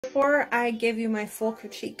Before I give you my full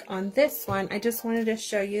critique on this one, I just wanted to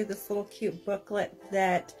show you this little cute booklet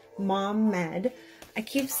that MomMed, I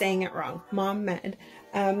keep saying it wrong, MomMed,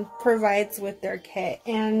 provides with their kit.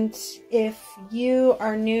 And if you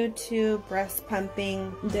are new to breast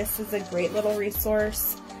pumping, this is a great little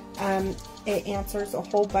resource. It answers a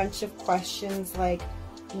whole bunch of questions like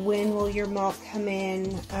when will your milk come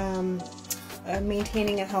in,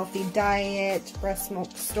 maintaining a healthy diet, breast milk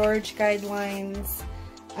storage guidelines,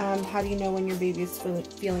 how do you know when your baby is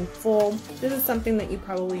feeling full. This is something that you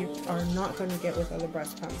probably are not going to get with other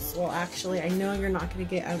breast pumps. Well, actually, I know you're not going to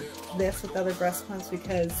get this with other breast pumps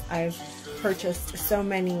because I've purchased so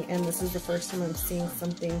many, and this is the first time I'm seeing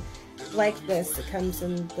something like this that comes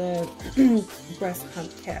in the breast pump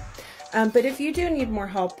kit. But if you do need more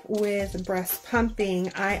help with breast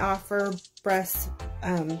pumping, I offer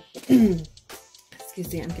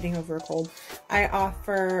excuse me, I'm getting over a cold. I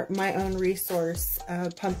offer my own resource,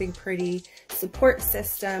 Pumping Pretty support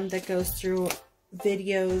system that goes through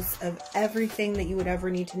videos of everything that you would ever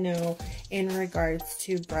need to know in regards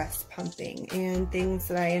to breast pumping, and things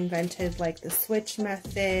that I invented like the switch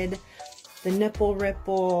method, the nipple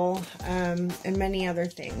ripple, and many other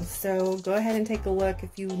things. So go ahead and take a look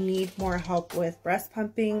if you need more help with breast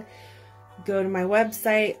pumping. Go to my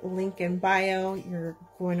website, link in bio. You're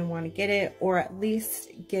going to want to get it, or at least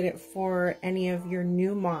get it for any of your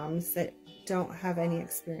new moms that don't have any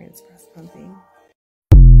experience breast pumping.